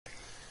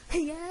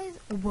Hey guys,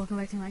 welcome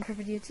back to my Minecraft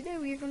video. Today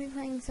we are going to be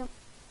playing some...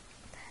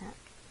 What the heck?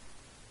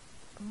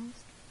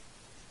 Almost.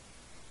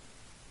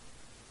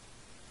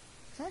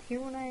 Was that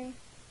here when I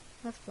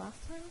left last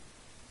time?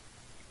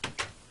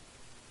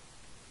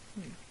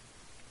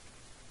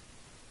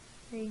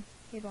 Hey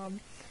Bob.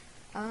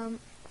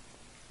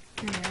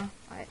 Anyhow,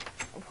 what?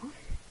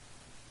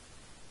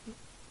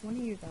 What are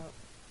you about?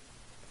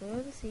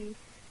 Below the sea,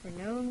 where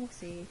no one will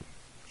see,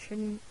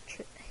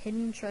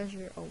 hidden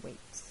treasure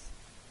awaits.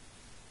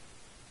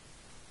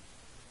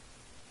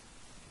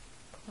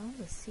 Below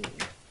the sea.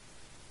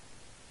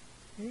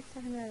 Maybe it's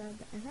talking about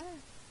is that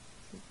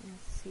a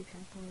sea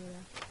temple over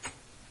there?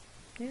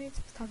 Maybe it's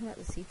talking about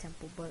the sea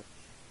temple, but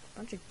a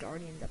bunch of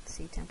guardians at the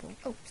sea temple.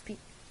 Oh, speak,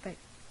 right.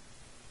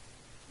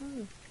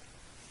 Oh.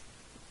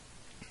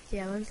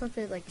 Yeah, let's look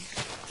at like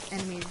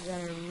enemies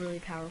that are really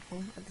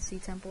powerful at the sea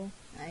temple.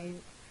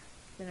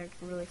 That I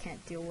really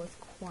can't deal with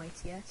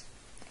quite yet.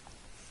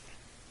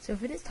 So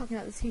if it is talking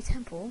about the sea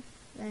temple,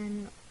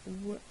 then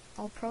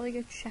I'll probably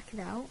go check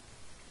it out.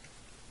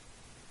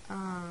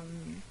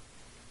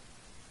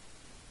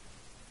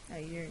 Oh,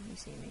 you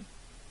see me.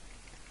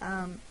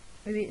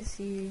 Maybe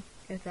see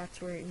if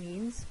that's where it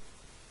means.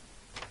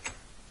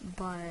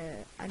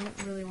 But I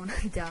don't really want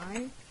to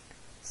die.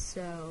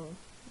 So,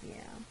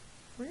 yeah.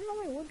 Where did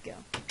all my wood go?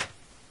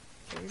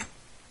 Dude.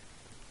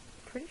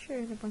 Pretty sure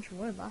there's a bunch of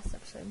wood last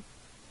episode.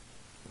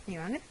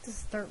 Anyway, I'm gonna have to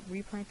start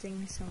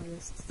replanting some of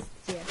this.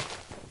 Yeah.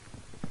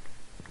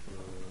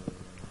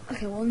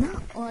 Okay, well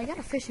I got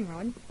a fishing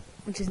rod,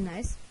 which is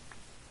nice.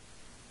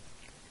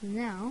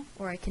 Now,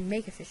 or I can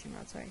make a fishing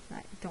rod, sorry,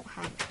 I don't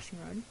have a fishing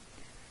rod.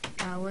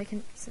 Well,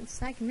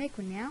 since I can make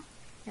one now,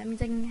 that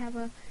means I can have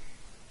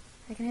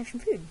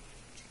some food,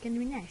 which is gonna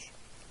be nice.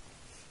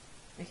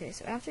 Okay,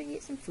 so after I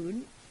get some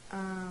food,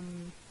 now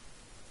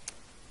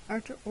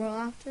that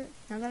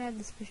I have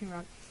this fishing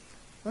rod,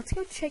 let's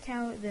go check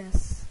out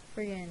this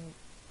friggin'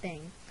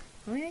 thing.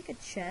 Let me make a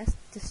chest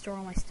to store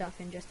all my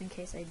stuff in, just in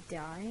case I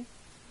die.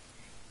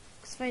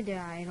 Because if I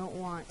die, I don't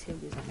want to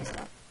lose all my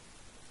stuff.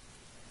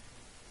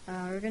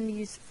 We're going to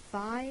use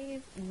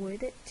 5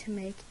 wood to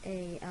make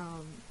a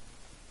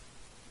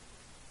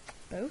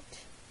boat.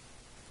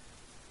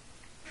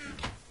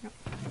 No.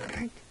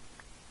 Okay.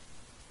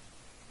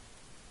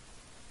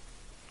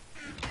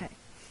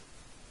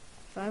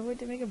 5 wood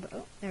to make a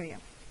boat. There we go.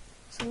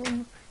 So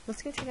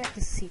let's go check out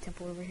the sea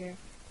temple over here.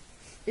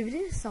 If it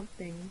is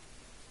something,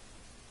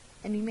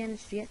 and we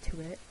manage to get to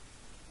it,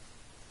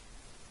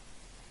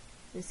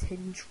 this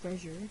hidden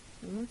treasure,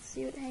 and let's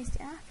see what it has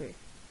to offer.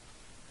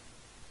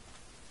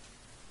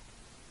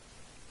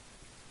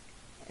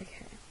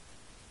 Okay.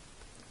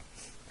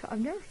 So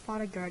I've never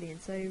fought a guardian,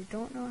 so I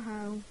don't know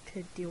how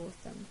to deal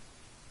with them.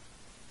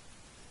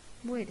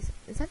 Wait,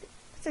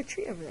 that's a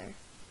tree over there.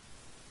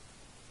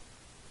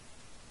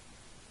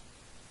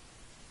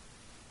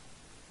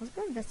 Let's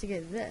go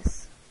investigate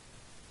this.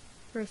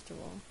 First of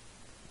all.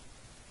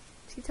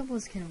 Sea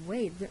temples can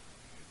wait.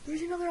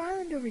 There's another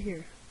island over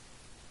here.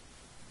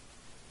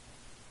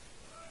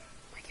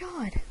 Oh my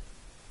god.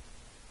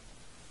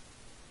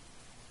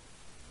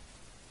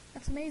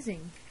 That's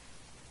amazing.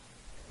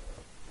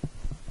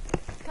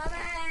 Coming!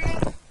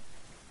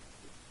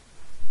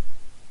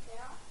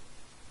 Yeah?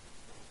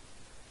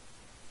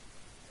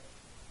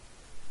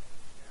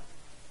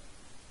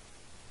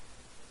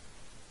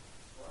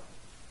 What?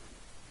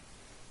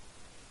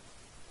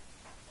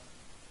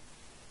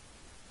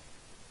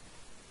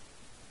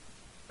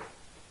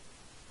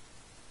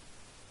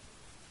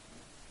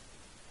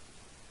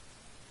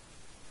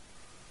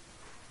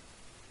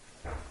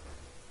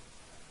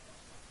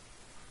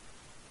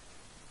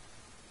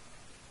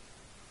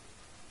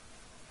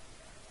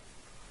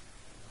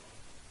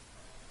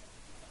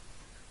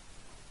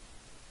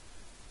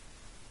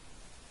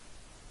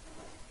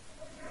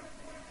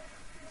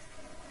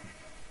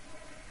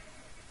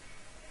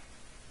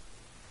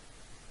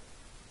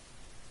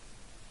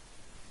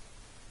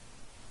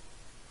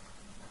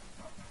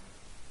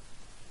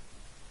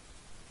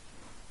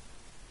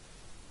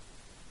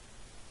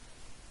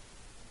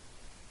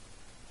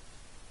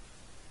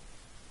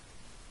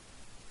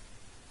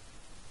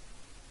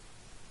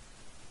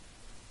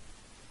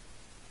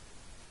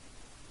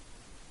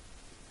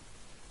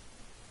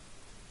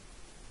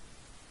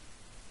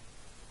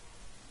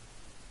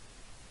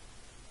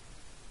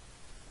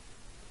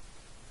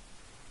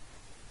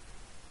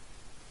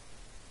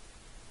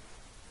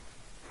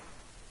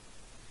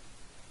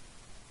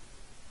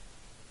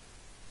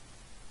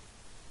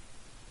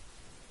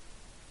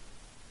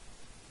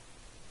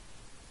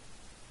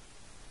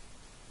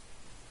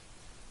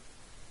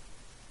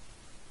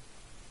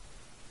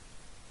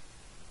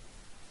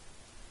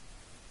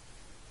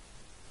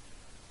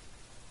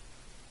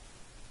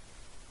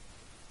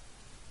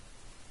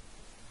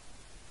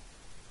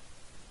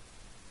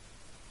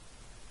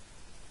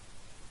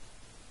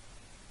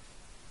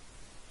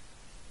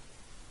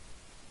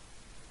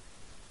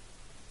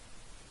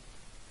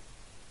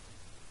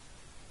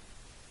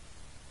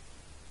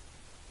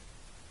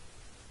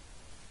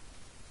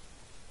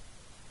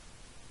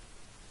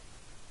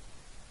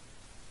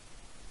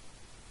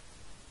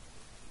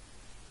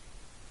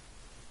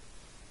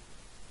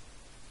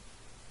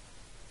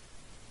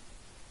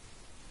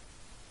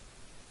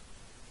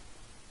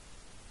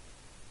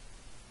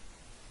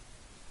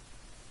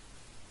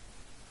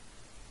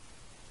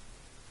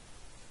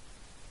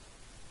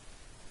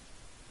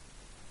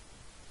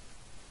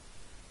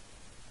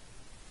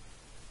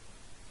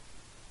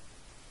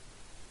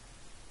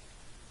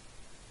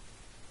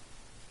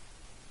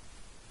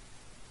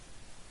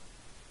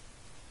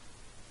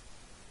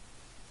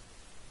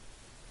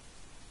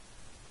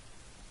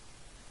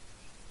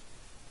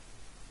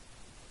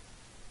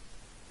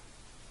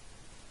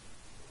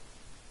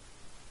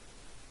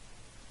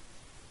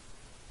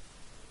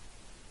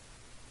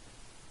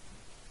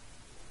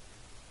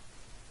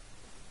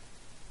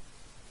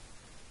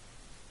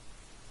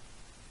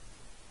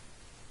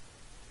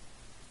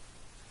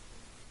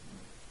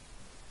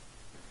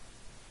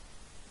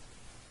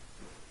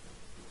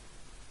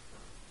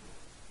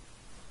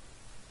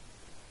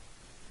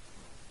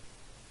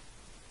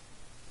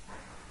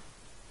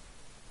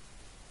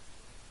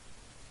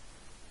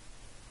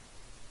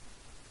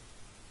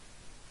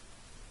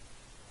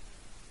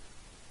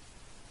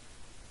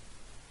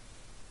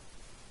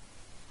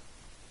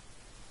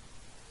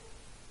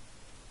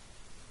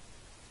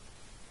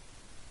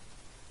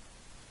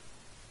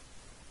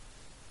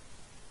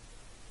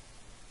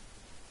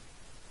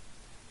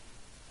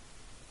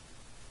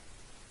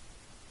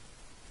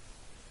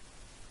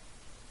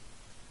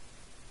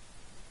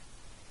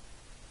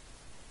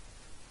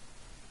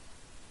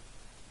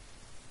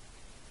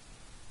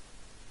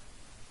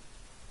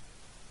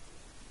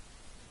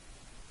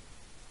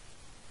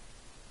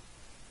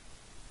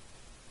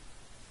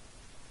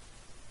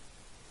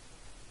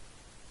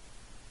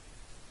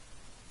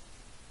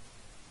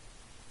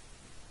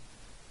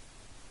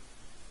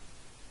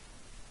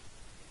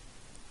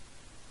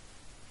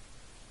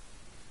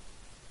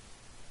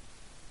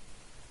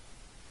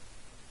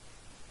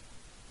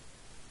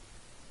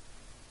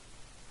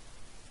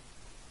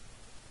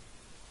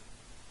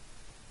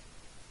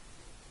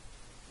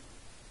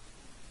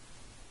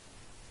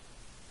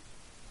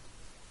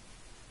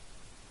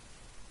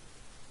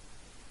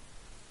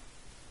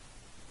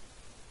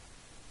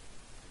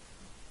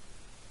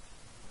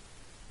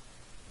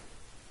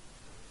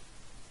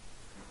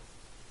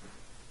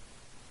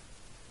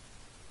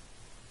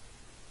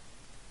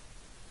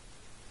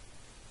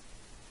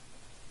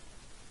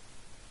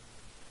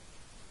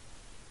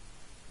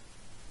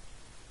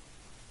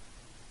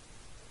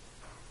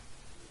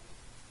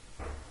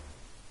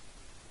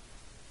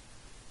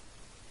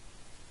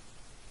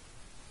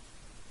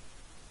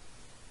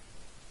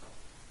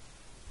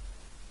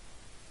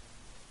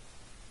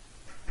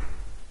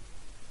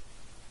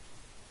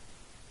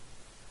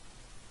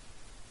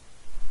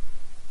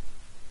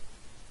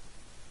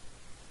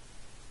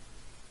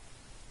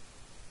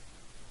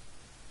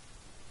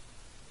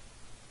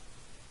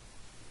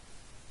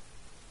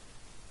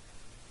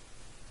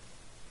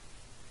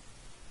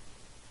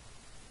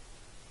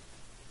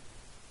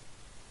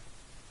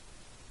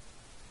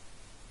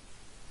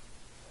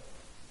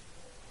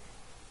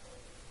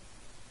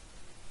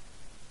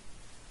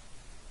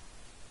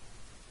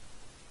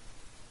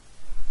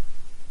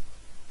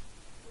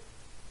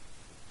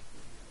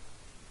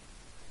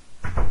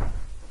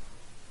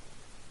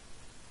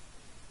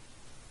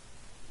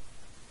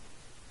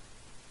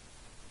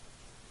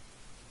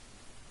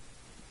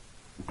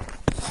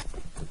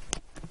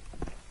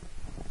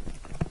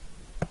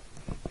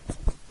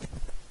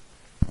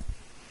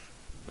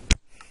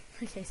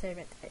 Okay, sorry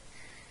about that.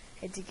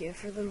 I had to go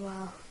for a little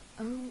while.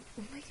 Oh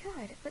my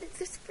god, what is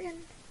this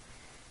freaking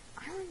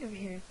island over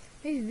here?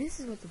 Maybe this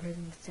is what the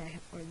prison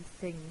attack, or the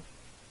thing,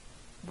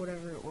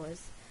 whatever it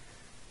was,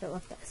 that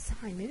left that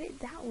sign. Maybe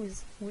that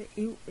was what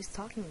it was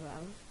talking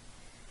about.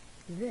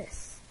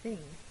 This thing,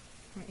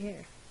 right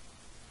here.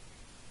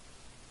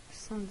 The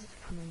sun's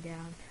coming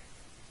down.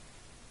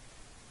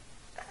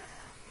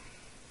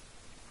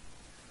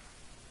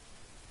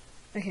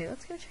 Okay,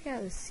 let's go check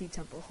out this sea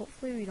temple.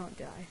 Hopefully we don't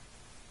die.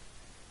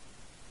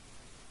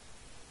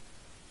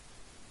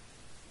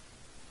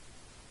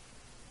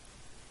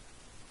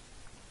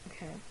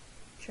 Okay,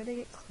 try to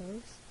get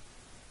close.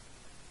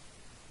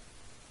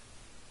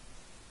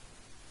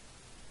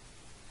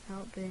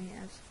 Out being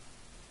as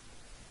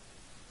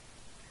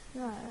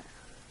that.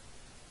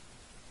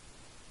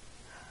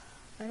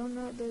 I don't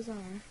know what those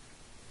are.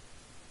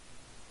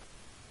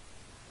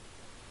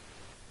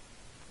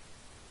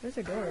 Those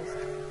are doors.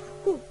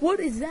 Ooh, what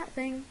is that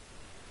thing?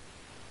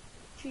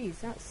 Jeez,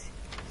 that's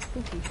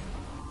spooky.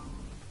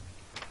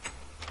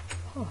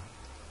 Oh.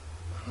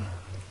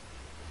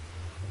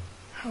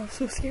 Oh,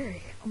 so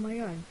scary. Oh my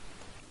god.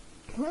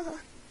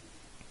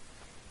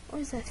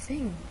 What is that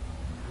thing?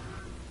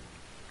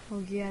 Oh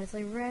yeah, it's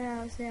like right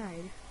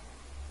outside.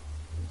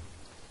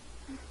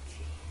 Oh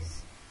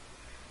jeez.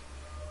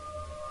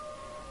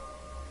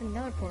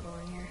 Another portal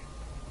in here.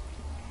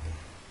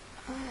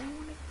 I don't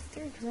want to go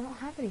through because I don't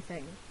have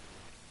anything.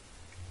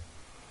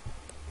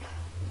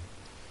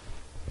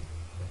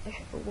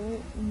 Okay,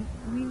 well,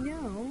 we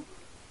know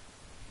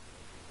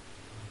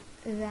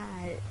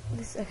that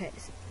this. Okay.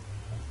 So,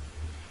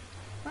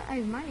 what? I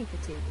have mining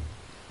fatigue.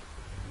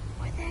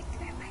 What the heck do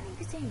I have mining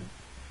fatigue?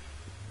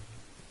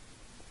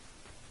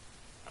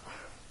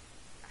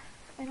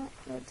 I don't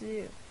know what to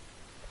do.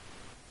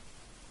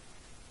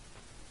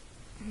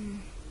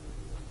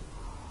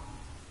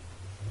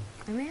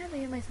 I may have to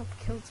get myself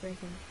killed so I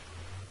can.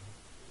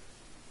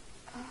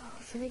 Oh,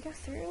 should I go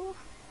through?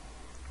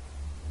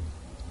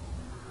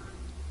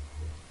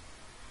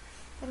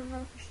 I don't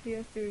know if I should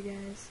go through,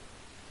 guys.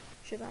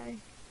 Should I?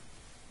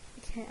 I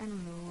can't. I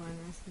don't know why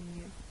I'm asking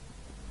you.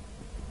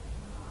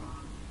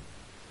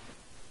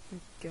 Oh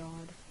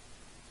God.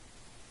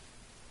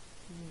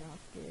 Not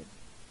good.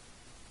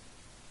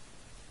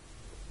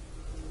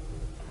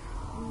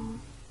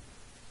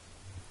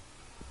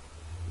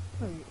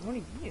 What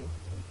are you?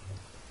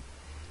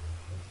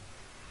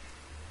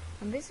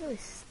 I'm basically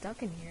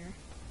stuck in here.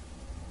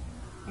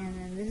 And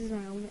then this is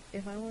when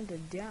if I want to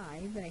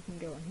die, then I can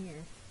go in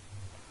here.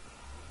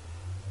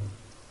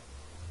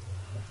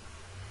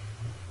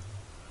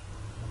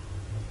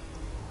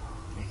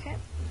 Okay,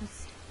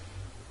 let's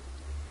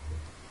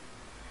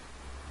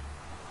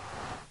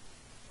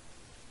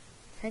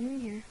head in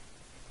here.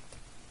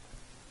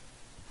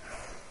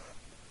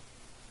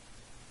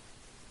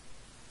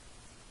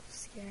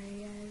 Scary,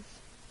 guys.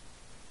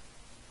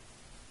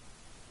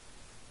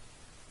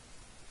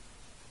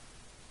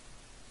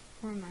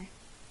 Where am I?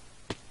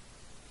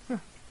 Huh.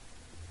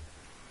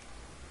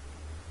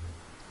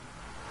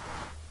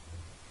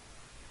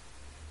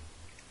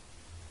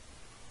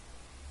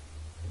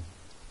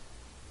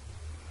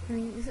 I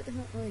mean,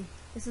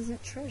 this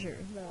isn't treasure,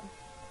 though.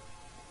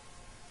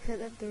 I said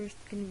that there's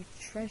gonna be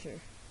treasure.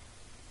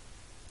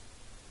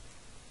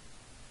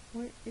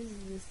 What is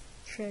this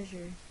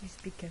treasure you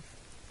speak of?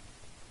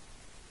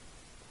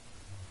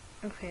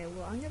 Okay,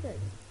 well, I'm gonna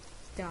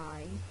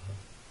die.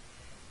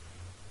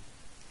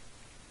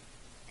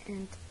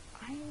 And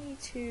I need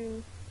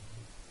to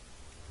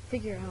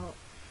figure out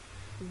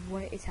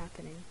what is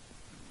happening.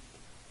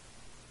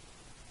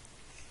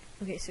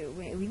 Okay, so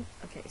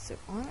so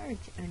on our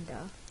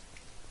agenda,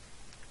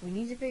 we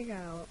need to figure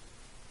out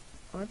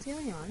what's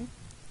going on,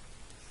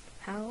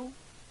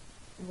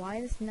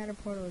 why this nether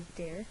portal is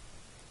there,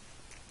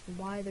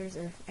 why there's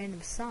a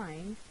random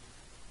sign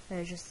that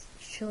is just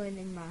chilling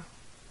in my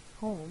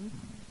home,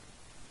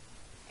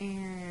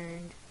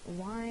 and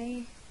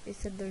why they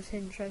said there's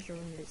hidden treasure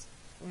when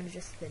it's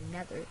just the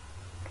nether.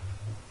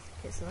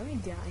 Okay, so let me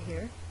die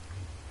here.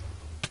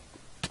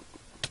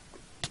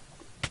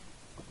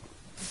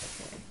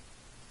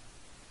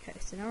 Okay,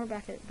 so now we're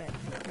back at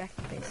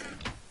base.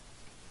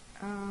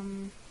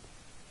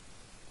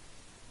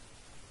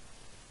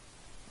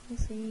 We'll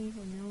see,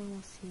 but no one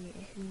will see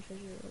a hidden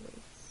treasure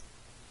awaits.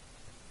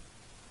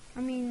 I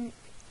mean,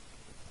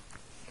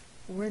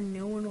 where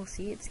no one will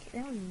see it,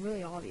 that was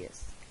really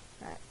obvious,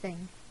 that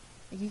thing.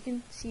 Like, you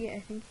can see it, I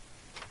think,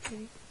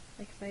 maybe,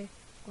 like, if I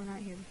went out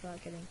here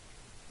without getting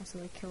also,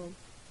 like, killed.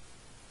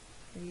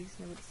 Please,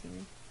 nobody see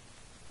me.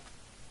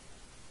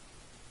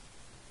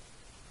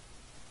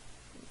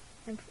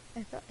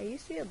 I thought I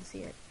used to be able to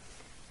see it.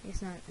 I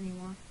guess not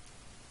anymore.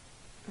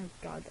 Oh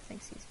God, that thing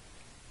sees.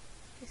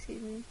 He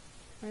sees me.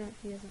 I don't.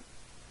 He doesn't.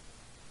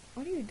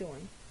 What are you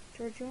doing,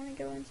 George? You want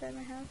to go inside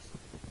my house?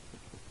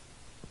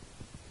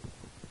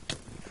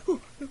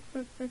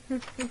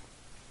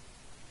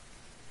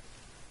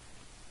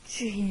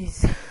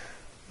 Jeez.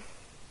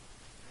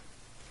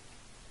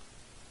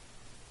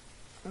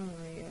 Oh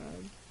my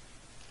God.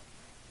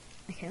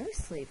 Okay, let me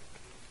sleep.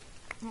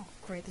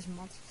 great, there's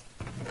monsters.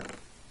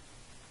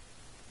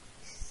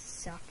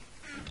 Suck.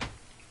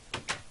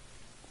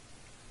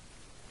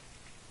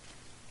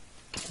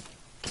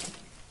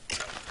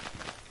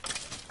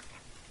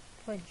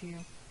 Fudge you.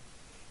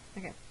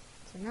 Okay,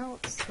 so now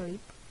let's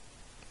sleep.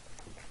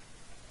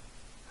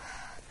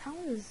 That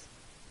was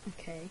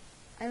okay.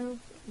 I have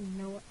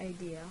no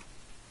idea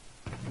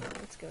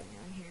what's going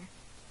on here.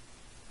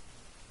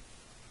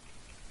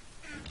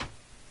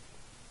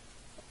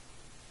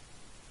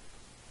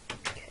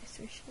 Okay,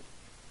 so we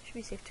should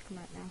be safe to come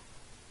out now.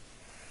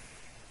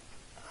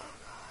 Oh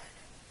god,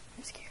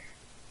 I'm scared.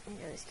 I'm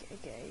really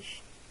scared,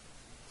 guys.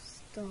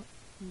 Just don't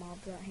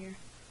mobs out here.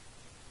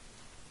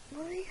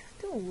 What are they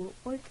doing?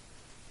 Like,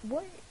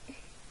 what?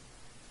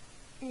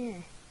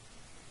 Eh.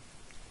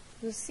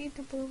 There's a sea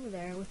temple over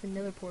there with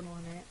another portal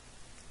in it.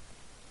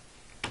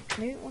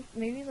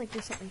 Maybe like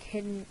there's something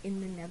hidden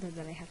in the nether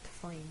that I have to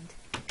find.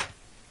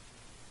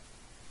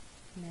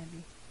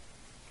 Maybe.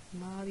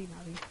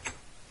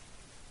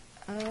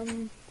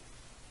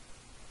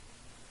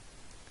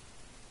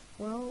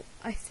 Well,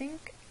 I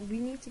think we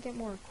need to get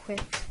more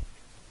equipped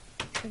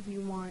if you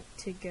want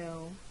to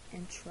go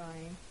and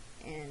try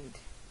and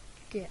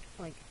get,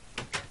 like,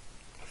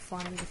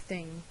 find the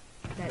thing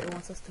that it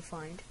wants us to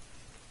find.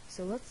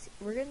 So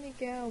we're gonna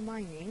go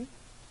mining.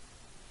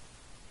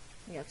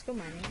 Yeah, let's go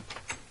mining.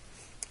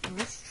 And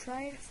let's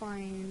try to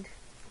find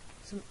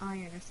some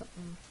iron or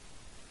something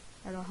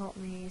that'll help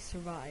me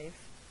survive.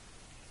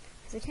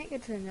 Because I can't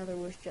get to the nether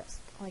with just,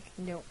 like,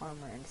 no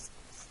armor and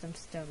some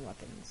stone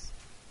weapons.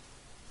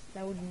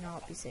 That would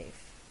not be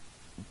safe.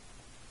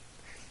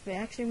 But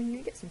actually, we need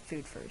to get some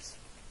food first.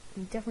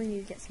 We definitely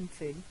need to get some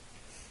food.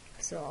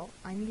 So,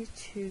 I need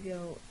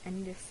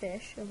to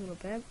fish a little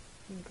bit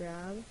and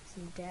grab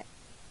some dead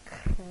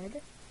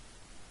crud.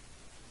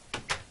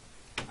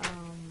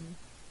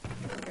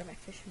 Grab my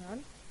fishing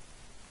rod.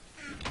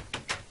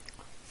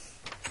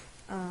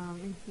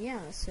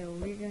 Yeah, so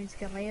we're going to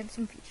get land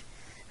some fish.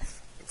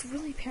 It's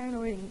really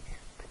paranoid.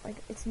 Like,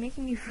 it's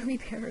making me really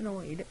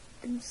paranoid.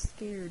 I'm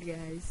scared,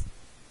 guys.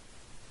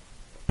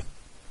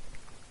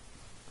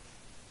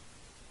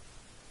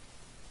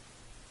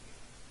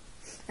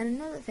 And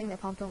another thing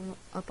that popped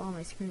up on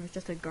my screen was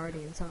just a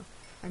guardian, so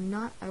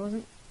I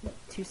wasn't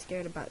too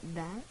scared about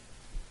that.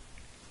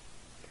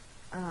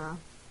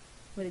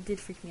 But it did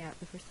freak me out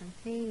the first time.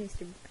 Hey,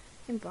 Mr.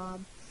 and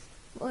Bob.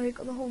 Like,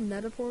 the whole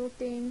nether portal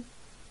thing.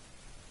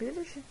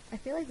 I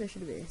feel like there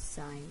should be a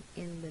sign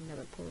in the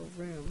nether portal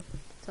room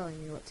telling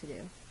you what to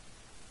do.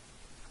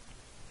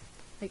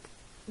 Like,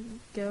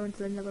 go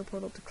into the nether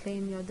portal to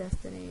claim your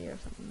destiny or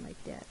something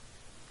like that.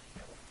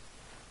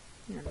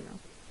 I don't know.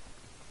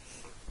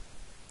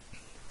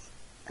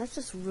 That's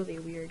just really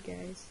weird,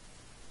 guys.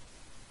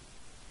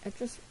 It's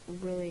just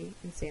really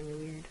insanely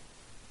weird.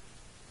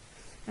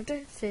 After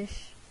I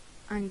fish,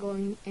 I'm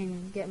going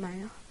and get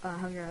my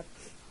hunger up.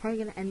 Probably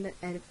gonna end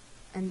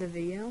the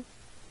video.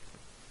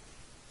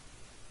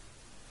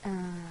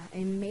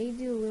 I may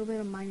do a little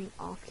bit of mining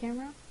off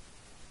camera,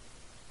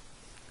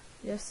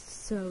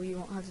 just so we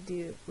don't have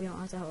to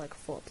have like a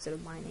full episode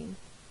of mining.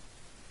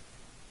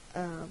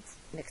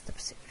 Next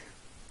episode.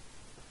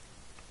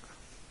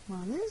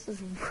 Wow, this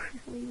is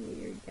really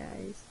weird,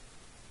 guys.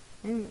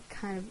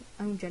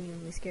 I'm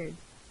genuinely scared.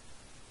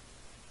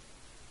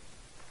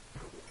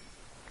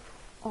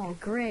 Oh,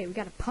 great, we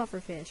got a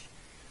pufferfish.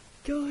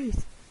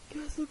 Guys,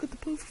 look at the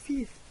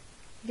pufferfish.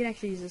 You can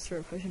actually use this for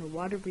a potion of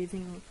water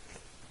breathing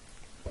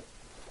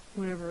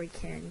whenever we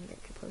can get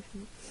a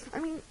potion. I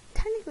mean,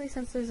 technically,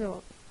 since there's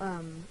a,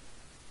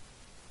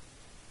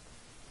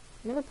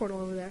 another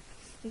portal over there,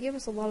 it gave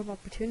us a lot of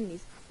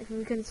opportunities. Like, if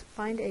we can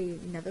find a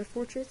nether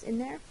fortress in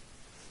there,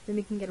 then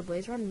we can get a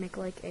blaze rod and make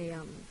like a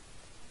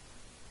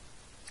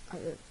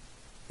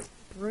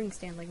brewing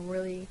stand, like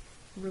really,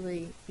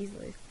 really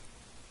easily.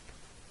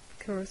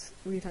 Of course,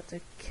 we'd have to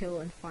kill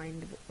and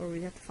find, or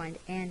we'd have to find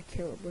and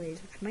kill a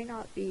blaze, which might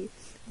not be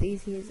as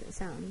easy as it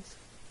sounds.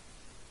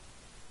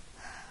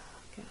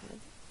 God,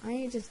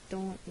 I just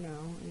don't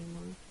know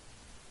anymore.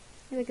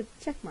 Look at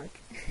the check mark.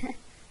 There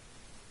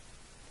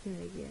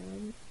we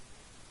go.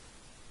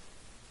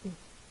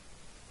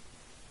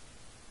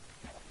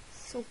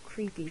 So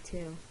creepy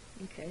too.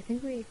 Okay, I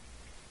think we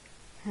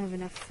have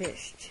enough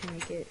fish to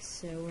make it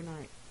so we're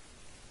not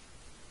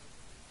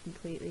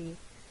completely,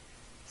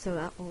 so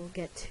that we'll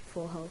get to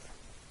full health.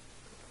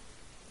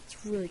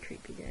 It's really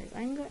creepy, guys.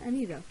 I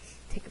need to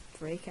take a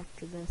break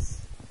after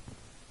this.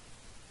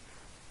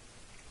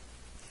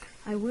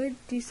 I would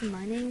do some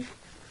mining,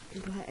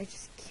 but I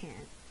just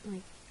can't.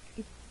 Like,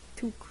 it's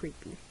too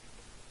creepy.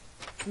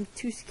 I'm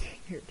too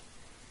scared.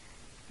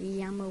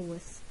 Yama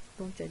with,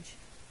 don't judge,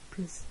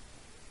 please.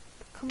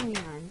 Come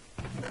on,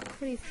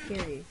 pretty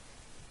scary.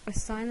 A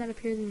sign that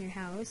appears in your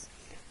house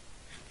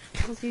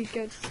tells you to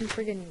go to some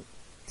friggin'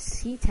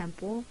 sea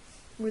temple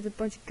with a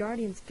bunch of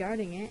guardians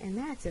guarding it, and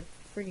that's a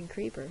friggin'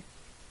 creeper.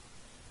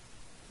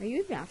 Are you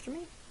even after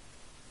me?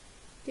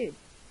 Dude.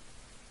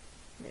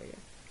 There you go.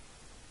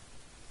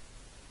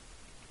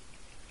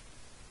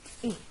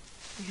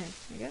 Okay,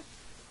 there you go.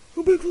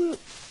 Oh, backflip!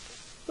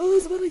 Oh,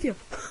 it's a bad idea.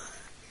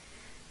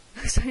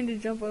 I was trying to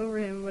jump over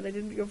him, but I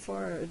didn't go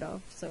far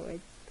enough, so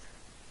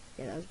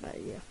yeah, that was a bad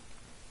idea.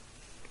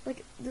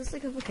 Like, this,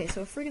 like, okay,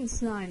 so a friggin'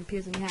 sign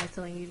appears in the house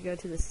telling you to go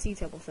to the sea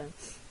temple thing.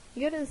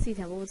 You go to the sea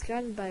temple, it's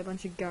guarded by a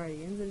bunch of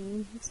guardians,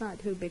 and it's not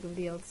too big of a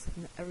deal, it's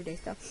everyday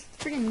stuff.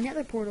 It's a friggin'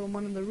 nether portal in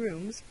one of the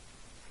rooms.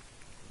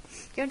 You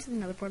go into the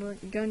nether portal,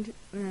 you go into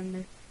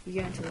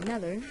the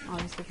nether,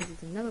 obviously because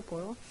it's a nether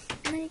portal,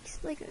 and then you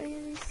just, like,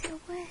 you just go,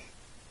 what?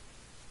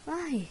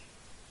 Why?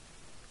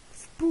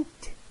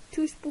 Spooked.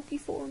 Too spooky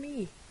for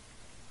me.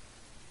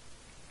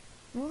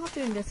 We'll have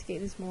to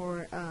investigate this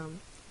more,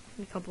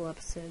 in a couple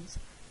episodes.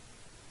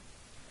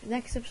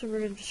 Next episode, we're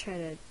going to just try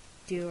to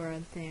do our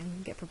own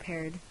thing, get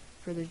prepared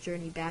for the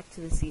journey back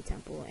to the sea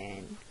temple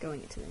and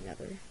going into the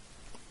nether.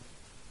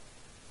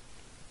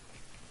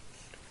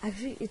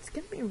 Actually, it's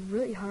going to be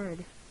really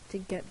hard to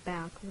get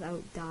back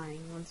without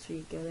dying once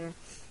we go there.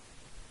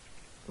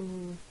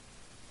 Ooh.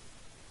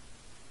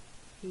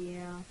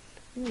 Yeah.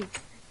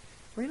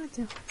 We're going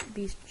to have to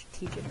be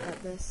strategic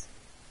about this.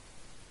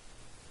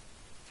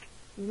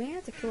 We may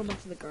have to kill a bunch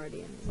of the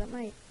guardians. That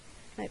might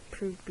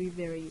prove to be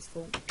very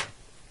useful.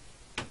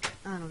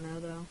 I don't know,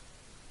 though.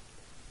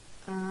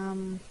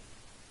 Oh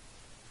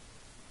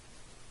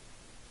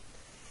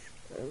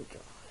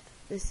god.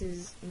 This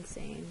is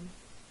insane.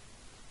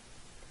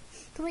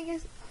 Tell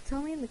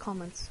me in the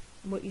comments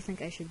what you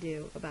think I should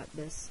do about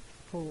this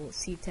whole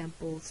sea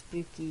temple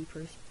spooky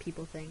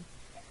people thing.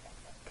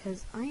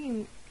 Because I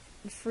am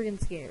friggin'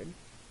 scared.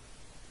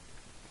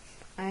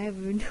 I have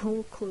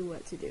no clue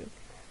what to do.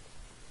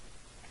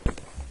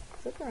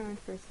 Let's look around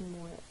for some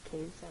more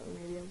caves that we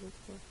may be able to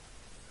explore.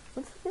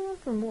 Let's look around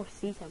for more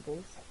sea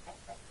temples.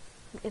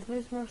 If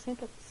there's more sea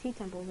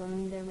temples,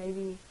 then there may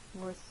be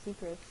more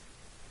secrets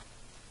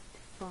to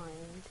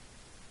find.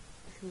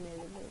 This may be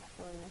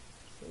for the next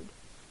episode.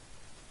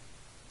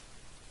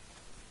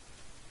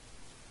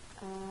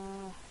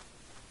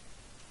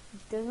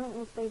 Doesn't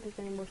look like there's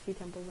any more sea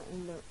temples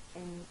in the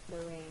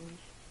range.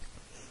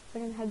 So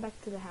I'm gonna head back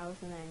to the house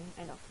and then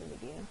end off the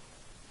video.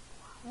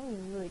 Wow, that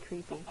was really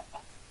creepy.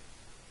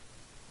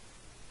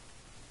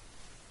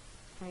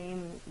 I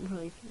am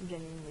really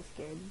genuinely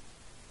scared.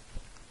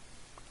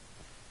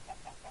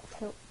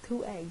 So,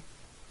 2 eggs.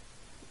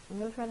 I'm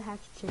gonna try to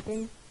hatch a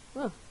chicken.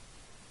 Oh.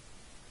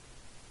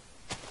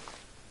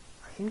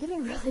 I'm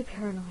getting really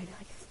paranoid.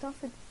 Like,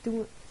 stuff is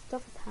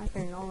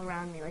happening all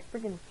around me. Like,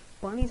 freaking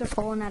bunnies are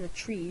falling out of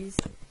trees.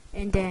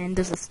 And then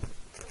there's this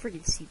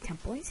freaking sea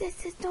temple. I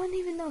just don't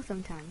even know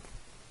sometimes.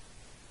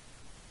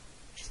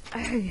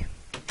 Okay,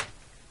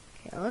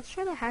 let's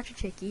try to hatch a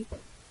chickie.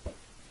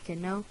 Okay,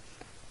 no.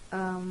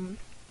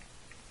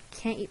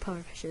 Can't eat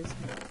pufferfishes.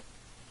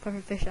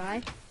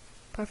 Pufferfishes.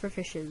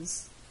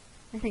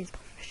 I think it's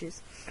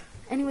pufferfishes.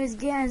 Anyways,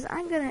 guys,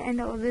 I'm gonna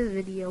end up this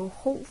video.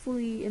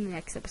 Hopefully, in the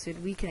next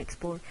episode, we can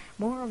explore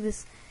more of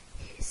this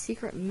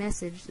secret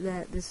message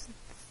that this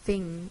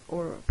thing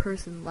or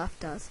person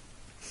left us.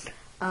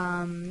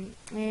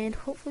 And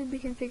hopefully we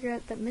can figure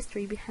out that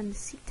mystery behind the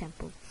sea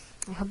temple.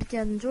 I hope you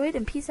guys enjoyed,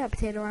 and peace out,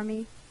 Potato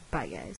Army. Bye, guys.